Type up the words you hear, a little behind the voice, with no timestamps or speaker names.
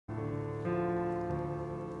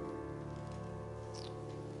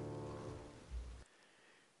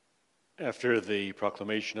After the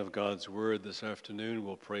proclamation of God's word this afternoon,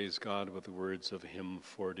 we'll praise God with the words of hymn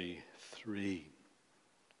 43.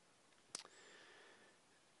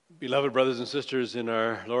 Beloved brothers and sisters in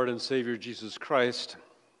our Lord and Savior Jesus Christ,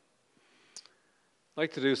 I'd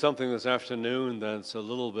like to do something this afternoon that's a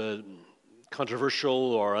little bit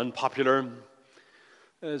controversial or unpopular.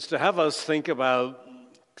 It's to have us think about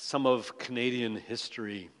some of Canadian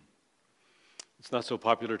history. It's not so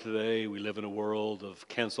popular today. We live in a world of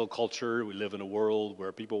cancel culture. We live in a world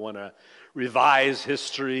where people want to revise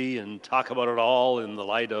history and talk about it all in the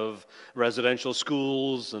light of residential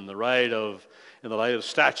schools and in the light of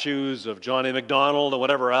statues of John A. Macdonald and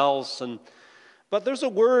whatever else. But there's a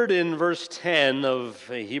word in verse 10 of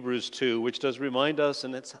Hebrews 2 which does remind us,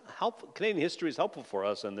 and it's helpful. Canadian history is helpful for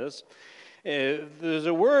us in this. There's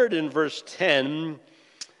a word in verse 10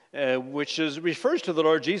 which refers to the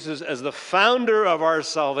Lord Jesus as the founder of our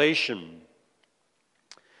salvation.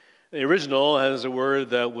 The original has a word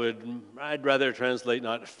that I'd rather translate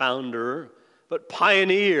not founder, but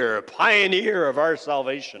pioneer of our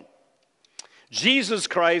salvation. Jesus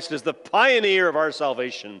Christ is the pioneer of our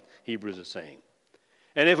salvation, Hebrews is saying.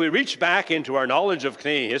 And if we reach back into our knowledge of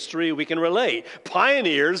Canadian history, we can relate.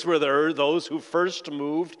 Pioneers were those who first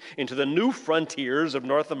moved into the new frontiers of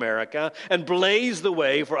North America and blazed the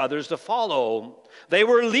way for others to follow. They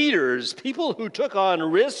were leaders, people who took on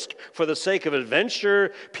risk for the sake of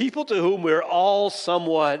adventure, people to whom we're all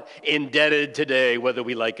somewhat indebted today, whether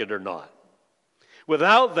we like it or not.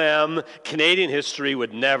 Without them, Canadian history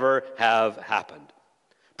would never have happened.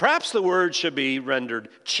 Perhaps the word should be rendered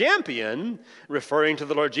champion, referring to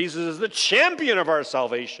the Lord Jesus as the champion of our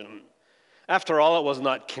salvation. After all, it was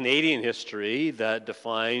not Canadian history that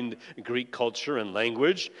defined Greek culture and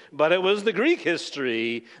language, but it was the Greek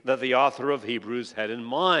history that the author of Hebrews had in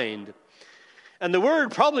mind. And the word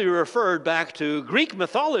probably referred back to Greek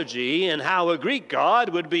mythology and how a Greek god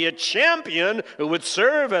would be a champion who would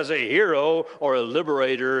serve as a hero or a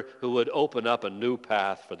liberator who would open up a new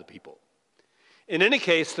path for the people. In any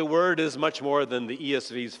case, the word is much more than the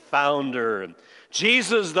ESV's founder.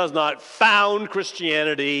 Jesus does not found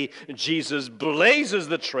Christianity. Jesus blazes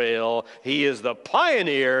the trail. He is the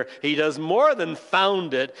pioneer. He does more than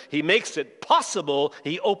found it. He makes it possible.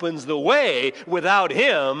 He opens the way. Without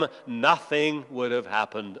him, nothing would have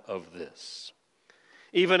happened of this.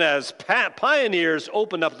 Even as pioneers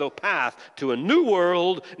open up the path to a new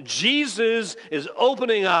world, Jesus is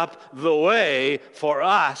opening up the way for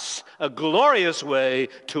us, a glorious way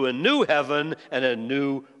to a new heaven and a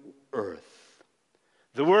new earth.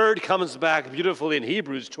 The word comes back beautifully in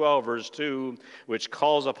Hebrews 12, verse 2, which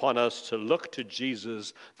calls upon us to look to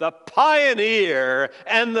Jesus, the pioneer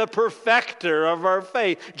and the perfecter of our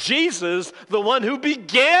faith. Jesus, the one who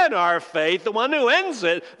began our faith, the one who ends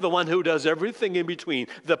it, the one who does everything in between.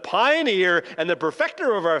 The pioneer and the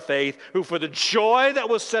perfecter of our faith, who for the joy that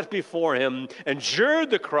was set before him endured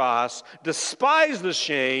the cross, despised the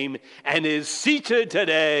shame, and is seated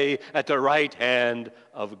today at the right hand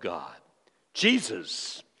of God.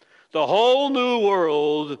 Jesus, the whole new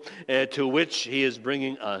world to which he is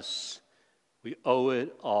bringing us, we owe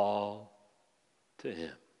it all to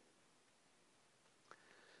him.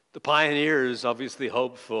 The pioneers obviously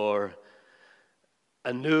hoped for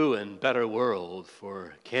a new and better world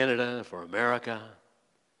for Canada, for America.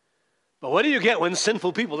 But what do you get when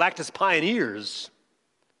sinful people act as pioneers?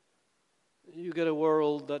 You get a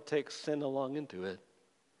world that takes sin along into it.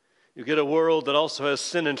 You get a world that also has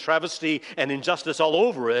sin and travesty and injustice all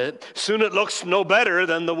over it. Soon it looks no better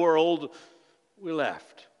than the world we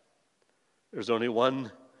left. There's only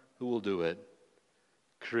one who will do it.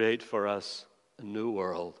 Create for us a new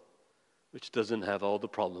world which doesn't have all the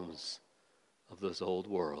problems of this old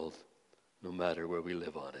world, no matter where we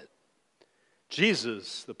live on it.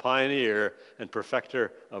 Jesus, the pioneer and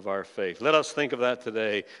perfecter of our faith. Let us think of that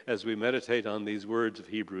today as we meditate on these words of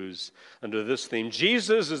Hebrews under this theme.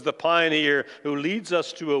 Jesus is the pioneer who leads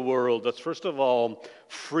us to a world that's, first of all,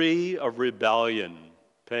 free of rebellion.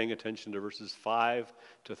 Paying attention to verses 5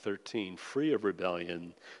 to 13, free of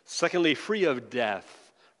rebellion. Secondly, free of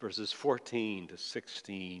death, verses 14 to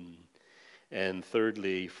 16. And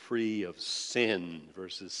thirdly, free of sin,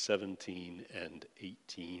 verses 17 and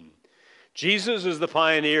 18. Jesus is the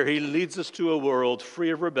pioneer. He leads us to a world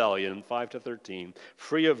free of rebellion, 5 to 13,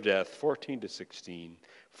 free of death, 14 to 16,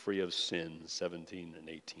 free of sin, 17 and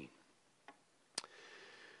 18.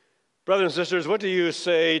 Brothers and sisters, what do you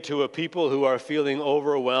say to a people who are feeling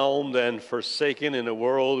overwhelmed and forsaken in a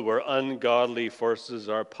world where ungodly forces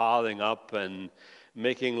are piling up and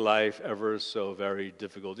making life ever so very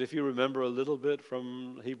difficult? If you remember a little bit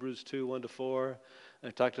from Hebrews 2, 1 to 4, I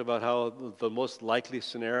talked about how the most likely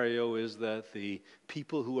scenario is that the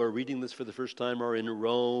people who are reading this for the first time are in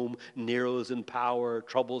Rome, Nero's in power,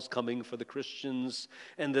 trouble's coming for the Christians,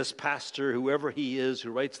 and this pastor, whoever he is, who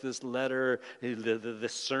writes this letter,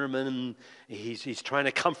 this sermon, he's trying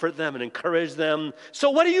to comfort them and encourage them. So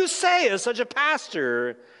what do you say as such a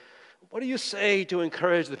pastor? What do you say to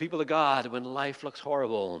encourage the people of God when life looks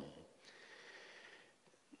horrible?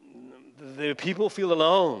 The people feel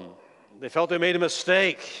alone. They felt they made a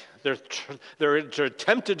mistake. They're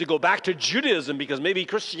tempted to go back to Judaism because maybe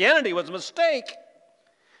Christianity was a mistake.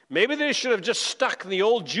 Maybe they should have just stuck in the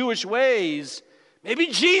old Jewish ways. Maybe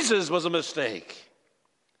Jesus was a mistake.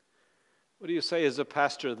 What do you say as a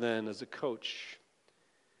pastor then, as a coach?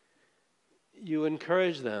 You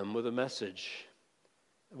encourage them with a message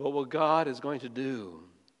about what God is going to do,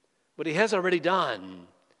 what he has already done,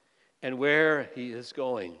 and where he is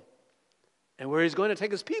going, and where he's going to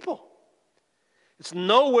take his people. It's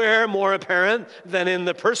nowhere more apparent than in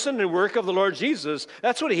the person and work of the Lord Jesus.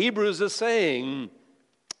 That's what Hebrews is saying.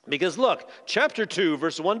 Because look, chapter 2,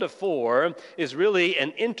 verse 1 to 4 is really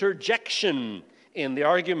an interjection in the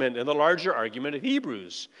argument, in the larger argument of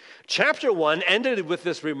Hebrews. Chapter 1 ended with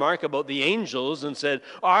this remark about the angels and said,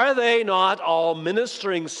 "Are they not all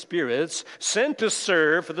ministering spirits sent to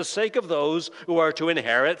serve for the sake of those who are to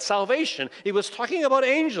inherit salvation?" He was talking about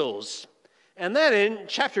angels. And then in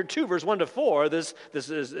chapter 2, verse 1 to 4, this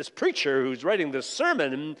preacher who's writing this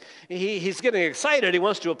sermon, he's getting excited. He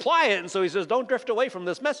wants to apply it, and so he says, don't drift away from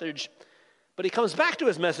this message. But he comes back to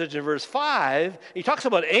his message in verse 5. He talks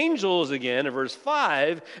about angels again in verse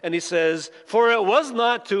 5, and he says, "For it was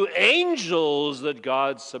not to angels that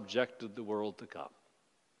God subjected the world to come."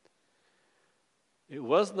 It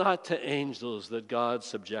was not to angels that God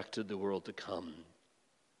subjected the world to come.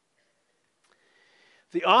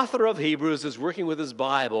 The author of Hebrews is working with his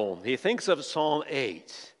Bible. He thinks of Psalm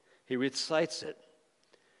 8. He recites it.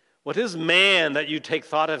 "What is man that you take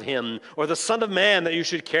thought of him, or the son of man that you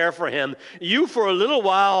should care for him? You for a little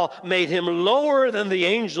while made him lower than the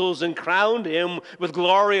angels and crowned him with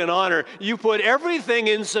glory and honor. You put everything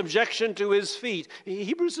in subjection to his feet."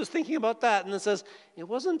 Hebrews is thinking about that, and it says, it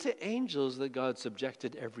wasn't to angels that God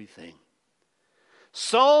subjected everything.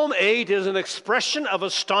 Psalm 8 is an expression of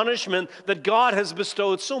astonishment that God has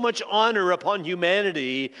bestowed so much honor upon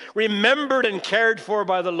humanity, remembered and cared for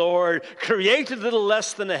by the Lord, created little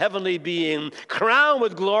less than a heavenly being, crowned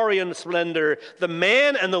with glory and splendor. The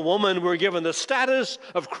man and the woman were given the status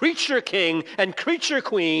of creature king and creature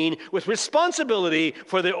queen with responsibility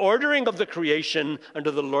for the ordering of the creation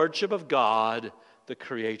under the lordship of God, the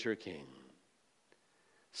creator king.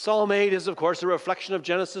 Psalm 8 is, of course, a reflection of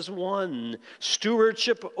Genesis 1.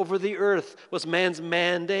 Stewardship over the earth was man's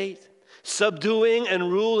mandate. Subduing and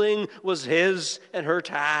ruling was his and her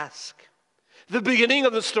task. The beginning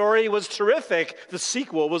of the story was terrific. The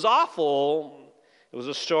sequel was awful. It was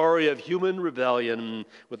a story of human rebellion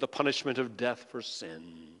with the punishment of death for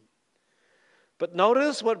sin. But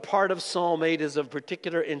notice what part of Psalm 8 is of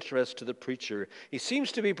particular interest to the preacher. He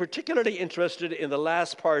seems to be particularly interested in the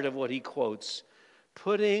last part of what he quotes,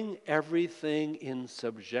 putting everything in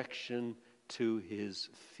subjection to his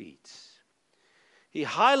feet. He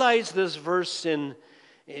highlights this verse in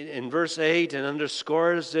verse 8 and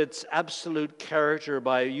underscores its absolute character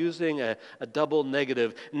by using a double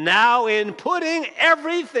negative. Now in putting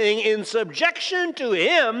everything in subjection to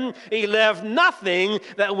him, he left nothing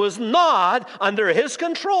that was not under his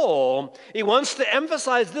control. He wants to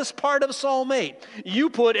emphasize this part of Psalm 8. You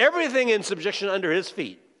put everything in subjection under his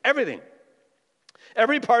feet. Everything.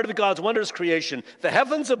 Every part of God's wondrous creation, the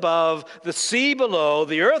heavens above, the sea below,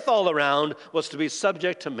 the earth all around, was to be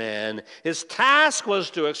subject to man. His task was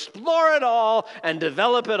to explore it all and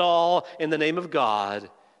develop it all in the name of God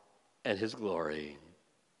and his glory.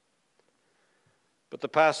 But the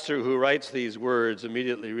pastor who writes these words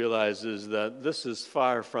immediately realizes that this is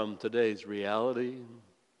far from today's reality.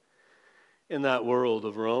 In that world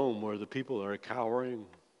of Rome where the people are cowering,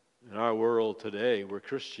 in our world today, where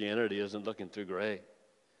Christianity isn't looking too great.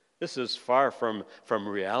 This is far from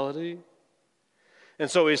reality.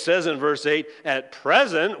 And so he says in verse 8, at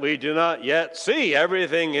present we do not yet see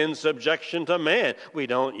everything in subjection to man. We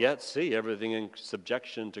don't yet see everything in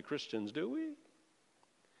subjection to Christians, do we?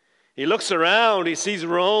 He looks around, he sees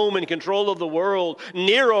Rome in control of the world,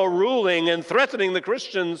 Nero ruling and threatening the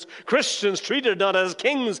Christians, Christians treated not as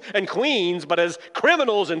kings and queens, but as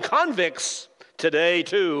criminals and convicts. Today,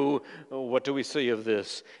 too, what do we see of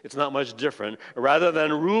this? It's not much different. Rather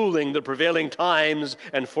than ruling the prevailing times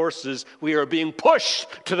and forces, we are being pushed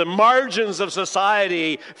to the margins of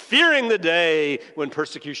society, fearing the day when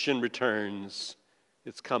persecution returns.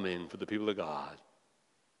 It's coming for the people of God.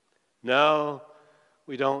 Now,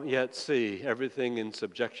 we don't yet see everything in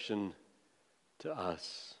subjection to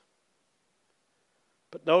us.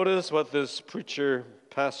 But notice what this preacher,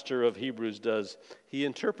 pastor of Hebrews does. He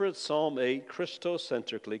interprets Psalm 8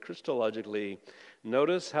 Christocentrically, Christologically.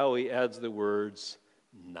 Notice how he adds the words,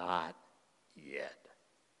 not yet.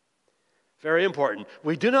 Very important.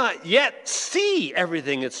 We do not yet see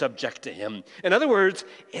everything that's subject to him. In other words,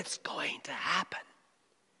 it's going to happen.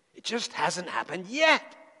 It just hasn't happened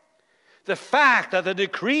yet. The fact that the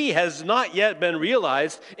decree has not yet been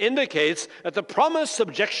realized indicates that the promised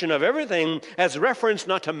subjection of everything has reference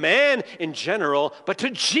not to man in general, but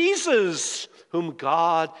to Jesus, whom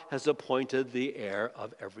God has appointed the heir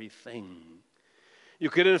of everything.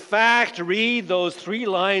 You could in fact read those 3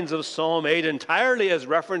 lines of Psalm 8 entirely as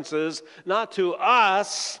references not to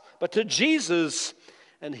us, but to Jesus.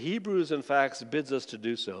 And Hebrews in fact bids us to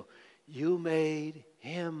do so. You made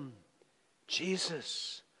him,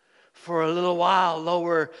 Jesus, for a little while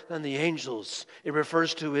lower than the angels. It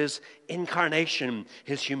refers to his incarnation,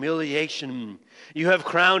 his humiliation. You have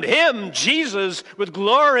crowned him, Jesus, with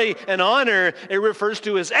glory and honor. It refers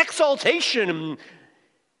to his exaltation,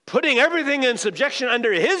 putting everything in subjection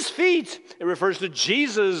under his feet. It refers to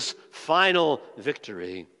Jesus' final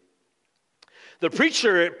victory. The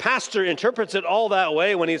preacher, pastor, interprets it all that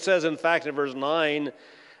way when he says, in fact, in verse 9,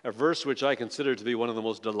 a verse which I consider to be one of the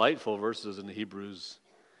most delightful verses in the Hebrews,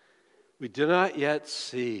 we do not yet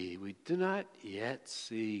see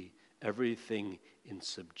everything in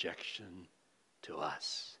subjection to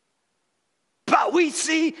us. But we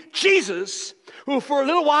see Jesus, who for a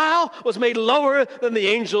little while was made lower than the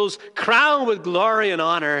angels, crowned with glory and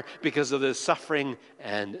honor because of his suffering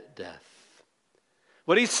and death.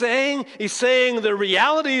 What he's saying the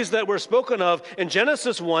realities that were spoken of in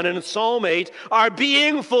Genesis 1 and in Psalm 8 are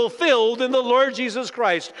being fulfilled in the Lord Jesus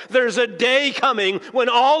Christ. There's a day coming when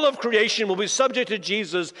all of creation will be subject to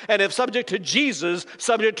Jesus, and if subject to Jesus,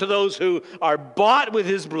 subject to those who are bought with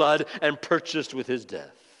his blood and purchased with his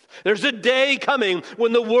death. There's a day coming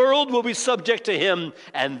when the world will be subject to him,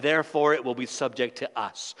 and therefore it will be subject to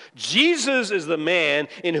us. Jesus is the man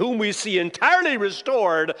in whom we see entirely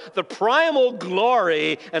restored the primal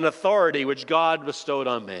glory and authority which God bestowed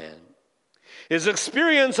on man. His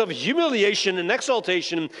experience of humiliation and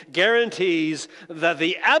exaltation guarantees that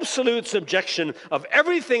the absolute subjection of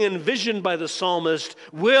everything envisioned by the psalmist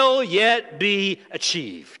will yet be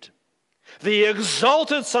achieved. The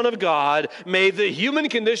exalted Son of God made the human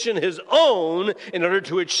condition his own in order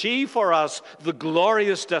to achieve for us the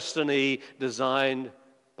glorious destiny designed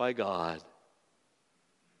by God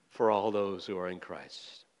for all those who are in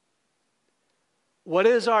Christ. What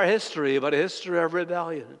is our history but a history of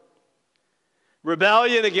rebellion?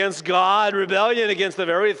 Rebellion against God, rebellion against the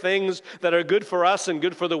very things that are good for us and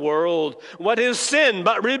good for the world. What is sin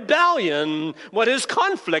but rebellion? What is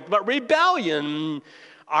conflict but rebellion?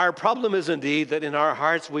 Our problem is indeed that in our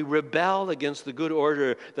hearts we rebel against the good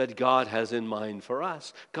order that God has in mind for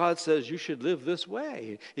us. God says you should live this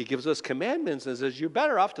way. He gives us commandments and says you're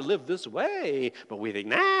better off to live this way. But we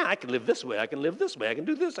think, I can live this way, I can live this way, I can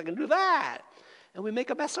do this, I can do that. And we make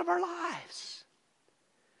a mess of our lives.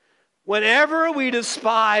 Whenever we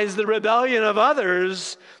despise the rebellion of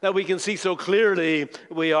others that we can see so clearly,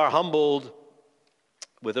 we are humbled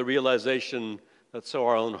with the realization that so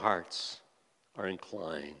our own hearts are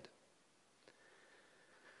inclined.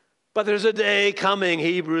 But there's a day coming,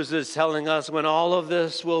 Hebrews is telling us, when all of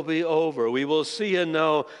this will be over. We will see and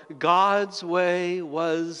know God's way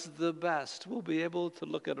was the best. We'll be able to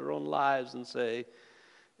look at our own lives and say,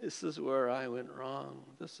 this is where I went wrong.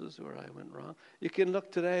 This is where I went wrong. You can look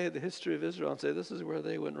today at the history of Israel and say, this is where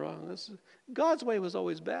they went wrong. God's way was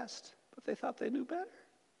always best, but they thought they knew better.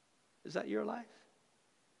 Is that your life?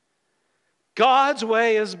 God's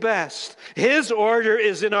way is best. His order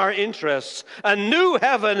is in our interests. A new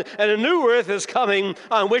heaven and a new earth is coming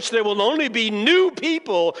on which there will only be new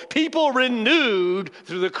people, people renewed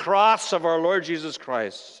through the cross of our Lord Jesus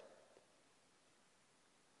Christ.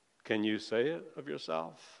 Can you say it of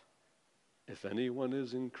yourself? If anyone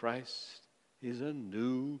is in Christ, he's a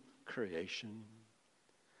new creation.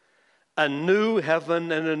 A new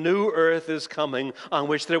heaven and a new earth is coming on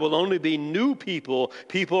which there will only be new people,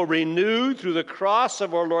 people renewed through the cross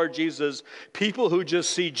of our Lord Jesus, people who just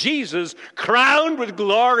see Jesus crowned with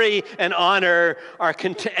glory and honor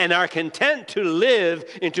and are content to live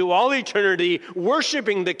into all eternity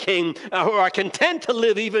worshiping the King, who are content to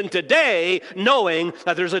live even today knowing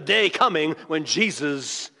that there's a day coming when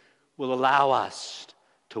Jesus will allow us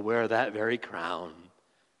to wear that very crown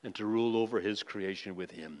and to rule over his creation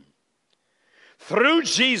with him. Through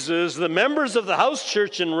Jesus, the members of the house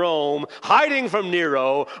church in Rome, hiding from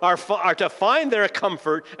Nero, are to find their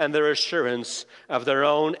comfort and their assurance of their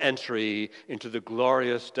own entry into the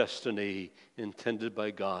glorious destiny intended by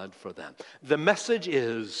God for them. The message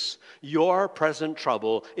is, your present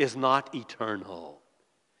trouble is not eternal.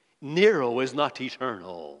 Nero is not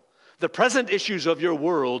eternal. The present issues of your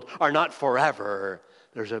world are not forever.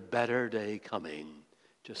 There's a better day coming.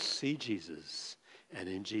 Just see Jesus, and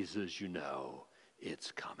in Jesus you know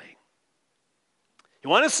it's coming.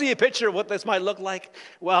 You want to see a picture of what this might look like?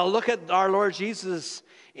 Well, look at our Lord Jesus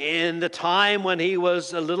in the time when he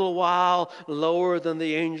was a little while lower than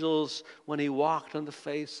the angels, when he walked on the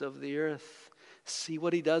face of the earth. See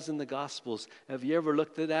what he does in the Gospels. Have you ever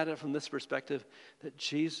looked at it from this perspective? That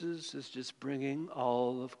Jesus is just bringing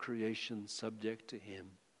all of creation subject to him.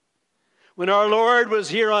 When our Lord was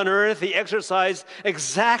here on earth, he exercised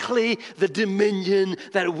exactly the dominion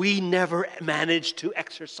that we never managed to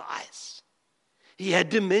exercise. He had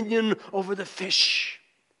dominion over the fish.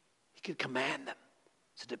 He could command them.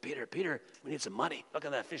 He said to Peter, Peter, we need some money. Look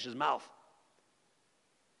at that fish's mouth.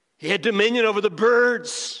 He had dominion over the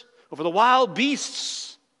birds, over the wild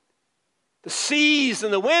beasts, the seas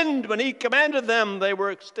and the wind. When he commanded them, they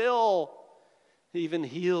were still. He even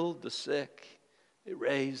healed the sick. He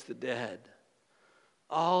raised the dead.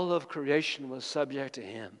 All of creation was subject to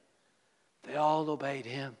him. They all obeyed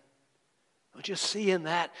him. Don't you see in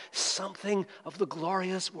that something of the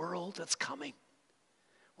glorious world that's coming?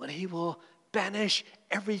 When he will banish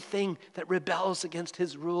everything that rebels against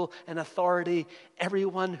his rule and authority,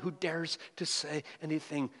 everyone who dares to say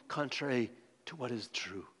anything contrary to what is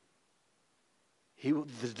true.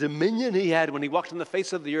 The dominion he had when he walked on the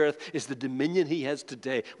face of the earth is the dominion he has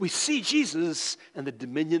today. We see Jesus and the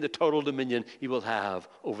dominion, the total dominion he will have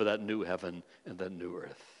over that new heaven and that new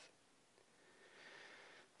earth.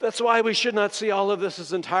 That's why we should not see all of this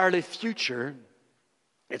as entirely future.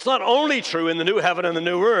 It's not only true in the new heaven and the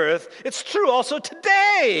new earth, it's true also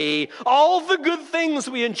today. All the good things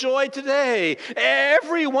we enjoy today,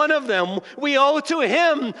 every one of them, we owe to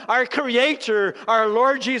him, our Creator, our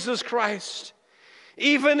Lord Jesus Christ.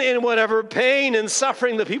 Even in whatever pain and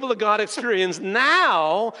suffering the people of God experience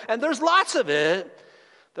now, and there's lots of it,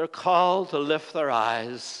 they're called to lift their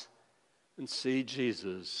eyes and see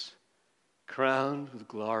Jesus crowned with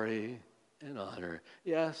glory and honor.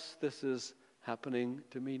 Yes, this is happening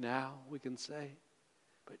to me now, we can say.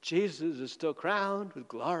 But Jesus is still crowned with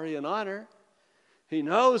glory and honor. He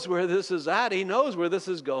knows where this is at. He knows where this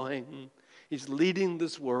is going. He's leading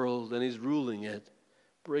this world and he's ruling it,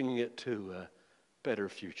 bringing it to a better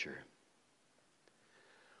future.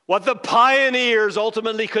 What the pioneers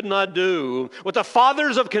ultimately could not do, what the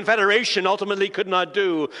fathers of Confederation ultimately could not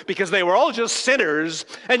do, because they were all just sinners,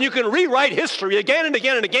 and you can rewrite history again and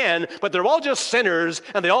again and again, but they're all just sinners,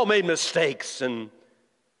 and they all made mistakes, and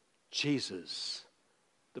Jesus,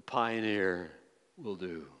 the pioneer, will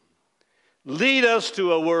do. Lead us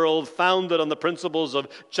to a world founded on the principles of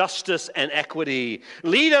justice and equity.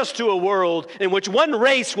 Lead us to a world in which one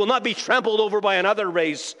race will not be trampled over by another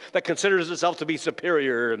race that considers itself to be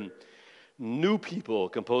superior. And new people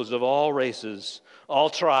composed of all races, all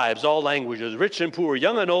tribes, all languages, rich and poor,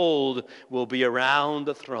 young and old, will be around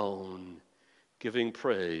the throne, giving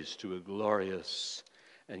praise to a glorious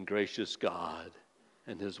and gracious God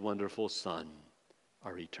and his wonderful Son,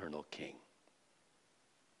 our eternal King.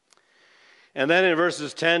 And then in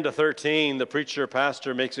verses 10 to 13, the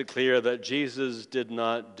pastor makes it clear that Jesus did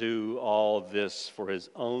not do all this for his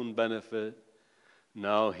own benefit.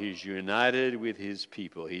 No, he's united with his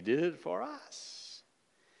people. He did it for us.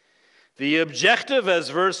 The objective, as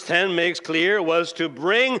verse 10 makes clear, was to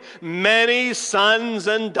bring many sons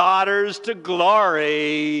and daughters to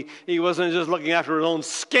glory. He wasn't just looking after his own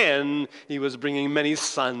skin. He was bringing many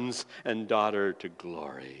sons and daughters to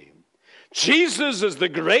glory. Jesus is the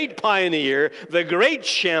great pioneer, the great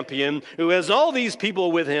champion, who has all these people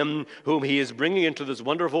with him, whom he is bringing into this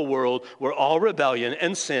wonderful world where all rebellion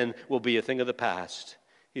and sin will be a thing of the past.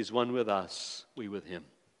 He's one with us, we with him.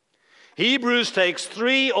 Hebrews takes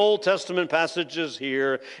 3 Old Testament passages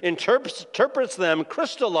here, interprets them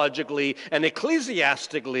Christologically and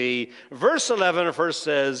ecclesiastically. Verse 11 first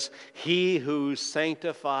says, he who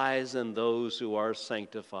sanctifies and those who are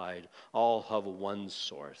sanctified all have one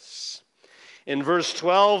source. In verse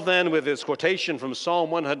 12, then, with his quotation from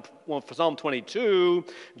Psalm 22,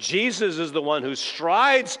 Jesus is the one who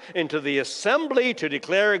strides into the assembly to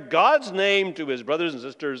declare God's name to his brothers and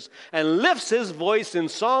sisters and lifts his voice in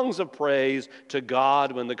songs of praise to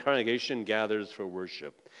God when the congregation gathers for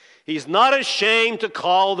worship. He's not ashamed to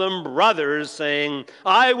call them brothers, saying,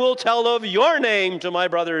 I will tell of your name to my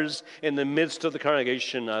brothers. In the midst of the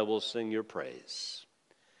congregation, I will sing your praise.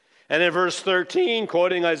 And in verse 13,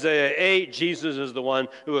 quoting Isaiah 8, Jesus is the one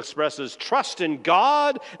who expresses trust in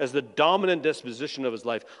God as the dominant disposition of his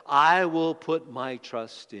life. I will put my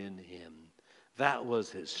trust in him. That was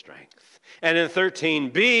his strength. And in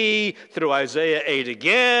 13b, through Isaiah 8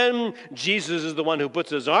 again, Jesus is the one who puts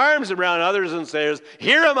his arms around others and says,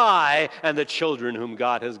 here am I and the children whom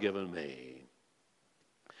God has given me.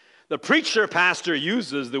 The pastor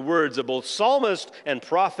uses the words of both psalmist and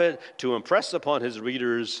prophet to impress upon his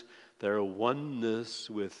readers their oneness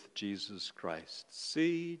with Jesus Christ.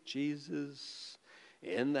 See Jesus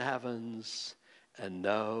in the heavens and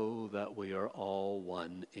know that we are all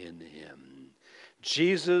one in him.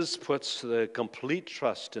 Jesus puts the complete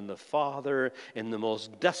trust in the Father in the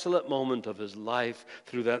most desolate moment of his life.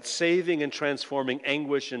 Through that saving and transforming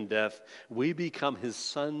anguish and death, we become his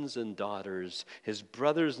sons and daughters, his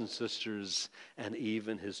brothers and sisters, and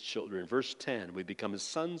even his children. Verse 10, we become his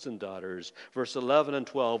sons and daughters. Verse 11 and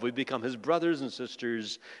 12, we become his brothers and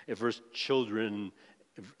sisters. And verse children,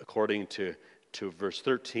 according to verse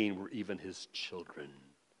 13, we're even his children.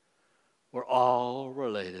 We're all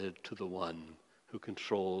related to the one who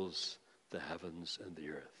controls the heavens and the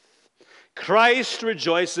earth. Christ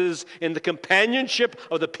rejoices in the companionship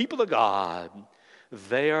of the people of God.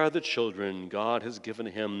 They are the children God has given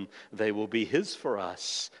him. They will be his for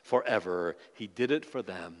us forever. He did it for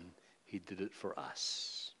them. He did it for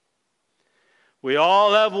us. We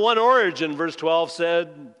all have one origin, verse 12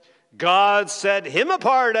 said. God set him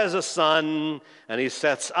apart as a son, and he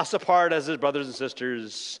sets us apart as his brothers and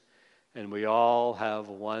sisters. And we all have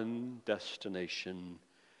one destination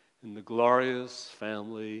in the glorious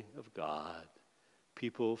family of God.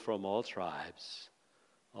 People from all tribes,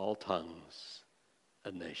 all tongues,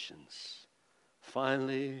 and nations.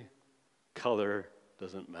 Finally, color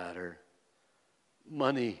doesn't matter.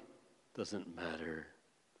 Money doesn't matter.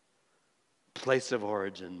 Place of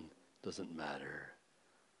origin doesn't matter.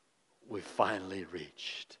 We finally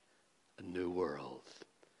reached a new world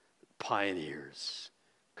that pioneers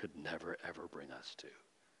could never, ever bring us to.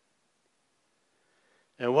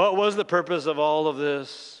 And what was the purpose of all of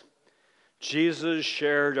this? Jesus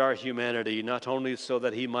shared our humanity, not only so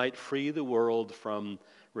that he might free the world from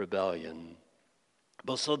rebellion,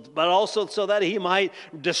 but also so that he might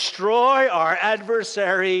destroy our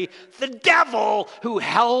adversary, the devil, who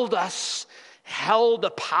held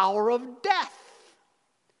the power of death.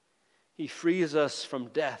 He frees us from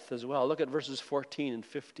death as well. Look at verses 14 and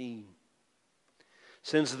 15.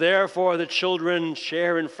 Since therefore the children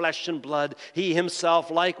share in flesh and blood, he himself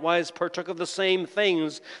likewise partook of the same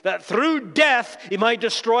things, that through death he might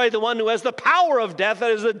destroy the one who has the power of death, that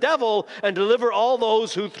is the devil, and deliver all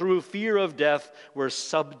those who through fear of death were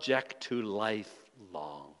subject to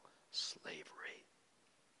lifelong slavery.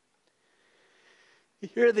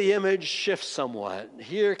 Here the image shifts somewhat.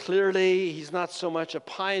 Here clearly he's not so much a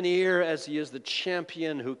pioneer as he is the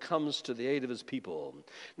champion who comes to the aid of his people.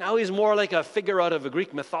 Now he's more like a figure out of a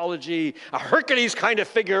Greek mythology, a Hercules kind of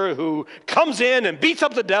figure who comes in and beats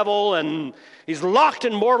up the devil, and he's locked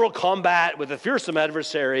in mortal combat with a fearsome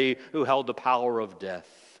adversary who held the power of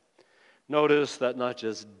death. Notice that not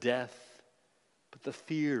just death, but the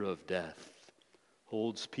fear of death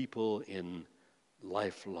holds people in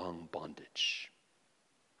lifelong bondage.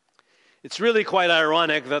 It's really quite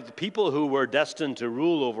ironic that the people who were destined to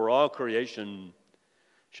rule over all creation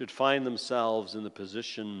should find themselves in the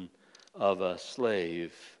position of a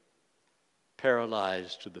slave,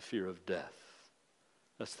 paralyzed to the fear of death.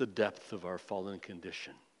 That's the depth of our fallen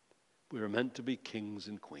condition. We were meant to be kings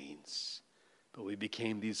and queens, but we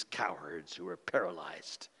became these cowards who were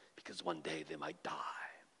paralyzed because one day they might die.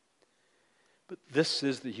 But this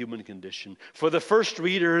is the human condition. For the first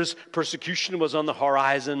readers, persecution was on the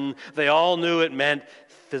horizon. They all knew it meant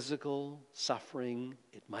physical suffering.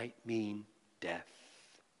 It might mean death.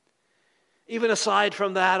 Even aside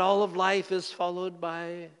from that, all of life is followed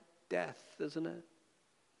by death, isn't it?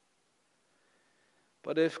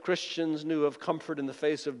 But if Christians knew of comfort in the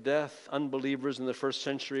face of death, unbelievers in the first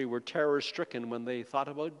century were terror-stricken when they thought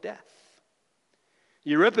about death.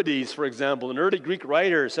 Euripides, for example, an early Greek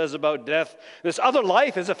writer, says about death, this other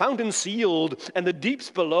life is a fountain sealed, and the deeps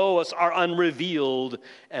below us are unrevealed,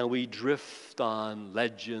 and we drift on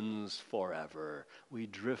legends forever. We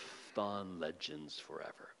drift on legends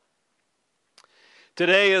forever.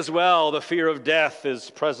 Today as well, the fear of death is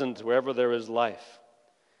present wherever there is life.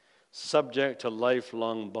 Subject to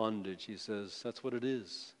lifelong bondage, he says. That's what it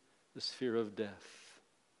is, this fear of death.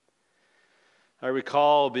 I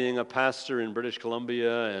recall being a pastor in British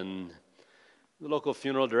Columbia, and the local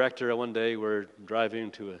funeral director, one day we're driving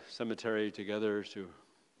to a cemetery together to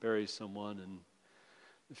bury someone, and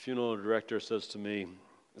the funeral director says to me,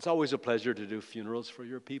 "It's always a pleasure to do funerals for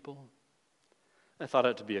your people." I thought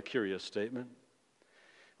it to be a curious statement.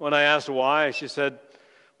 When I asked why, she said,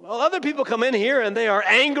 "Well, other people come in here and they are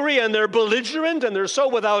angry and they're belligerent and they're so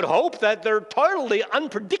without hope that they're totally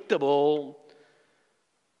unpredictable.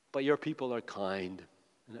 But your people are kind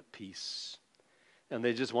and at peace, and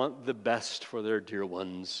they just want the best for their dear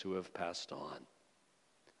ones who have passed on."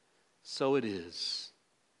 So it is.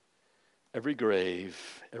 Every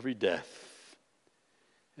grave, every death,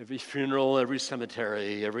 every funeral, every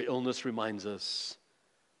cemetery, every illness reminds us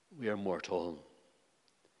we are mortal.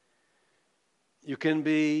 You can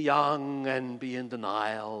be young and be in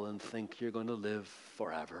denial and think you're going to live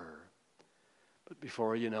forever. But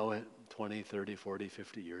before you know it, 20, 30, 40,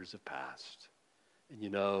 50 years have passed. And you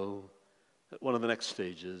know that one of the next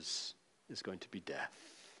stages is going to be death.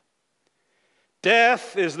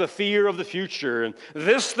 Death is the fear of the future. And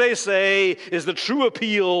this, they say, is the true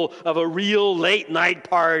appeal of a real late-night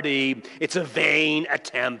party. It's a vain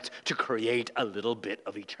attempt to create a little bit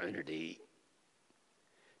of eternity.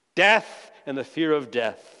 Death and the fear of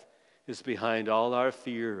death is behind all our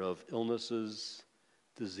fear of illnesses,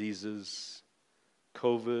 diseases,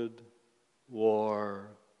 COVID,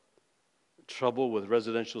 war, trouble with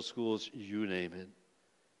residential schools, you name it.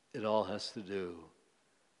 It all has to do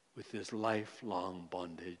with this lifelong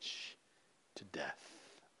bondage to death.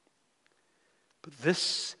 But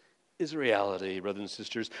this is reality, brothers and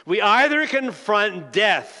sisters. We either confront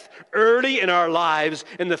death early in our lives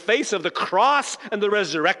in the face of the cross and the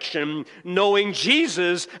resurrection, knowing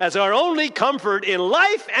Jesus as our only comfort in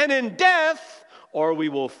life and in death, or we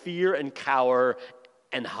will fear and cower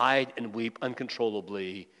and hide and weep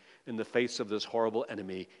uncontrollably in the face of this horrible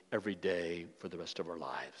enemy every day for the rest of our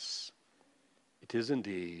lives. It is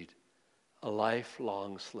indeed a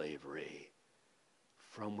lifelong slavery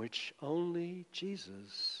from which only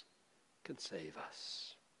Jesus can save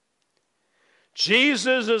us.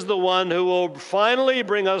 Jesus is the one who will finally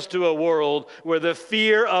bring us to a world where the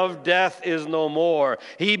fear of death is no more.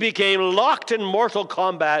 He became locked in mortal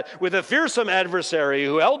combat with a fearsome adversary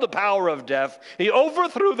who held the power of death. He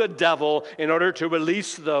overthrew the devil in order to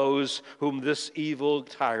release those whom this evil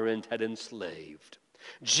tyrant had enslaved.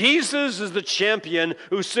 Jesus is the champion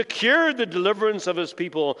who secured the deliverance of his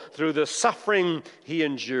people through the suffering he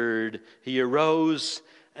endured. He arose,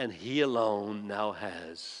 and he alone now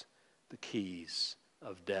has the keys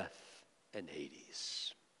of death and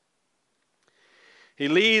Hades. He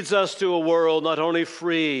leads us to a world not only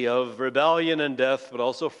free of rebellion and death, but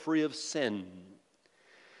also free of sin.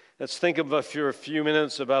 Let's think for a few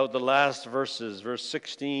minutes about the last verses, verse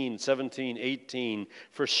 16, 17, 18.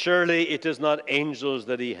 "For surely it is not angels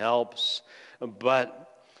that he helps, but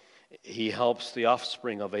he helps the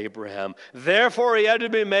offspring of Abraham. Therefore he had to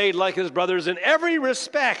be made like his brothers in every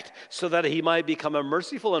respect, so that he might become a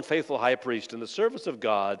merciful and faithful high priest in the service of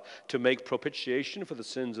God to make propitiation for the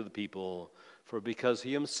sins of the people. For because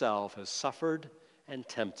he himself has suffered and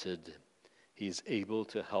tempted, he is able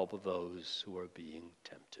to help those who are being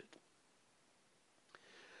tempted."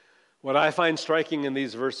 What I find striking in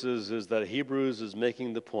these verses is that Hebrews is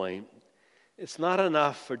making the point it's not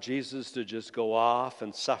enough for Jesus to just go off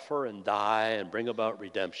and suffer and die and bring about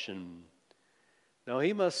redemption. No,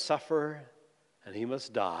 he must suffer and he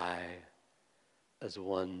must die as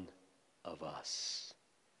one of us.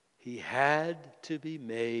 He had to be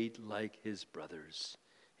made like his brothers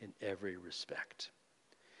in every respect.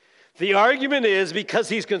 The argument is because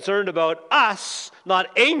he's concerned about us,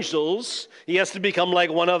 not angels, he has to become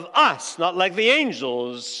like one of us, not like the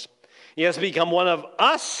angels. He has to become one of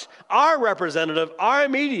us, our representative, our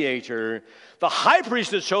mediator. The high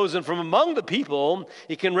priest is chosen from among the people.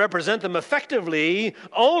 He can represent them effectively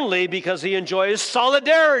only because he enjoys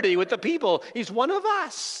solidarity with the people. He's one of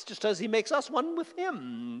us, just as he makes us one with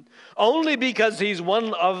him. Only because he's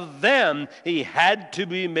one of them, he had to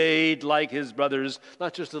be made like his brothers,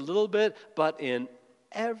 not just a little bit, but in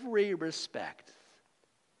every respect.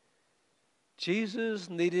 Jesus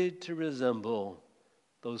needed to resemble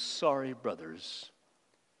those sorry brothers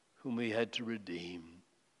whom he had to redeem,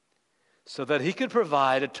 so that he could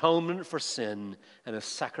provide atonement for sin and a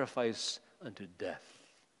sacrifice unto death.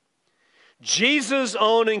 Jesus'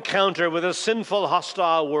 own encounter with a sinful,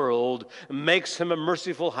 hostile world makes him a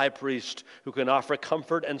merciful high priest who can offer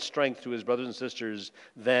comfort and strength to his brothers and sisters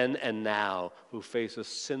then and now who face a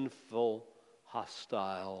sinful,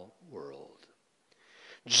 hostile world.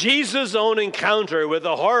 Jesus' own encounter with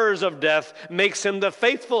the horrors of death makes him the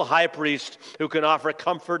faithful high priest who can offer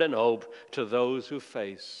comfort and hope to those who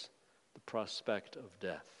face the prospect of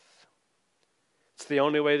death. It's the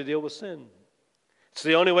only way to deal with sin. It's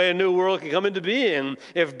the only way a new world can come into being.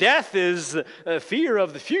 If death is a fear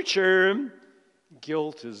of the future,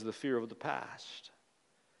 guilt is the fear of the past.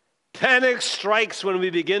 Panic strikes when we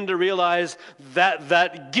begin to realize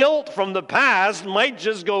that guilt from the past might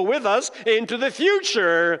just go with us into the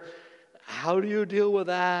future. How do you deal with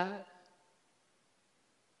that?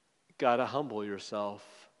 You've got to humble yourself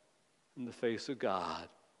in the face of God.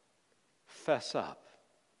 Fess up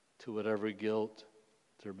to whatever guilt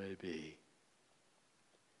there may be.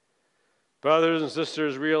 Brothers and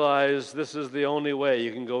sisters, realize this is the only way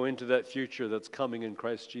you can go into that future that's coming in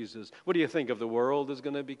Christ Jesus. What do you think? If the world is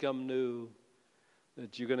going to become new,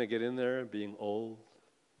 that you're going to get in there being old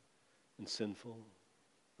and sinful?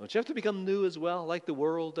 Don't you have to become new as well, like the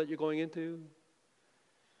world that you're going into?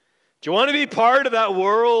 Do you want to be part of that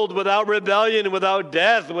world without rebellion, without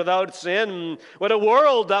death, without sin? What a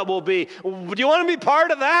world that will be. Do you want to be part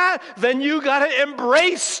of that? Then you got to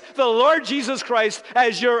embrace the Lord Jesus Christ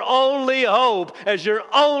as your only hope, as your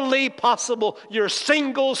only possible, your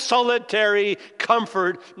single solitary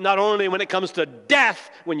comfort, not only when it comes to death,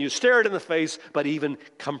 when you stare it in the face, but even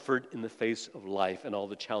comfort in the face of life and all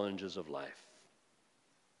the challenges of life.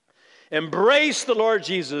 Embrace the Lord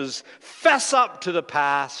Jesus, fess up to the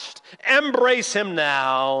past, embrace him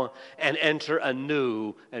now, and enter a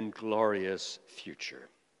new and glorious future.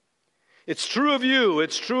 It's true of you,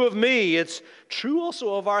 it's true of me, it's true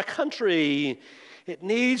also of our country. It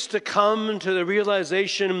needs to come to the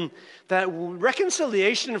realization that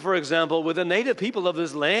reconciliation, for example, with the native people of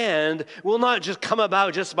this land will not just come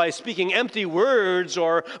about just by speaking empty words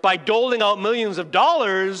or by doling out millions of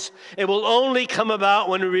dollars. It will only come about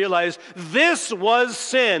when we realize this was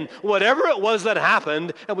sin, whatever it was that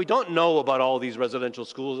happened. And we don't know about all these residential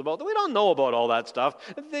schools, we don't know about all that stuff.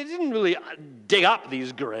 They didn't really dig up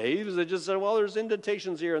these graves. They just said, well, there's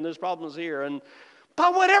indentations here and there's problems here.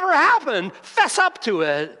 But whatever happened, fess up to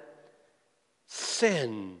it.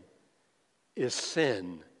 Sin is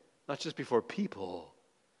sin, not just before people.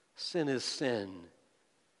 Sin is sin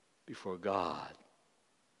before God.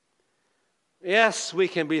 Yes, we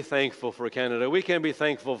can be thankful for Canada. We can be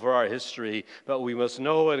thankful for our history, but we must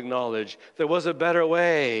know and acknowledge there was a better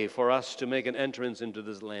way for us to make an entrance into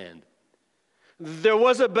this land. There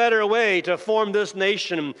was a better way to form this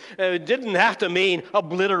nation. It didn't have to mean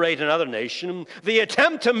obliterate another nation. The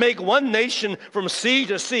attempt to make one nation from sea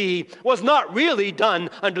to sea was not really done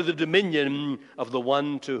under the dominion of the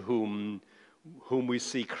one to whom we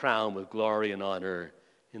see crowned with glory and honor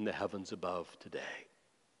in the heavens above today.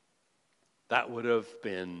 That would have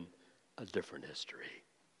been a different history.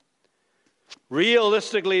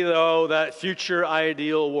 Realistically, though, that future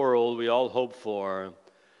ideal world we all hope for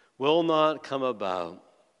will not come about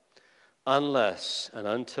unless and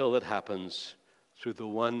until it happens through the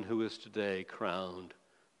one who is today crowned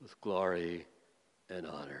with glory and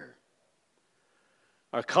honor.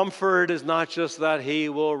 Our comfort is not just that he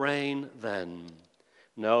will reign then.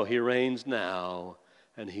 No, he reigns now,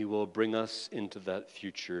 and he will bring us into that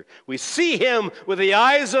future. We see him with the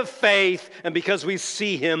eyes of faith, and because we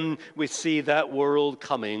see him, we see that world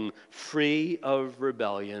coming free of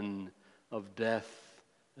rebellion, of death,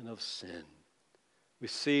 and of sin. We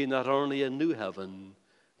see not only a new heaven,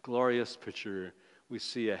 glorious picture, we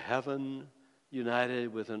see a heaven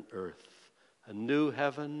united with an earth, a new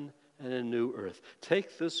heaven and a new earth.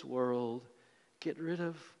 Take this world, get rid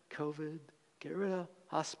of COVID, get rid of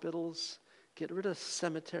hospitals, get rid of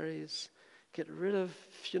cemeteries, get rid of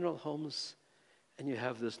funeral homes, and you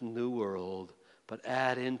have this new world. But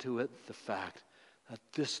add into it the fact that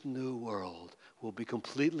this new world will be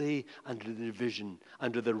completely under the division,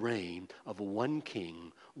 under the reign of one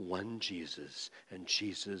King, one Jesus, and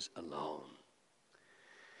Jesus alone.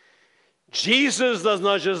 Jesus does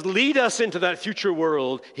not just lead us into that future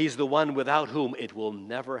world. He's the one without whom it will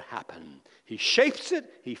never happen. He shapes it,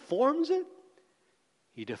 he forms it,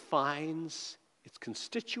 he defines its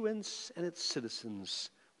constituents and its citizens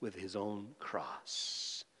with his own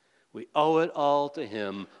cross. We owe it all to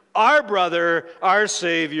him, our brother, our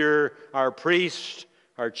Savior, our priest,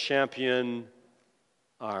 our champion,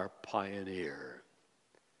 our pioneer.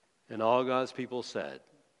 And all God's people said,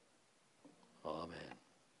 Amen.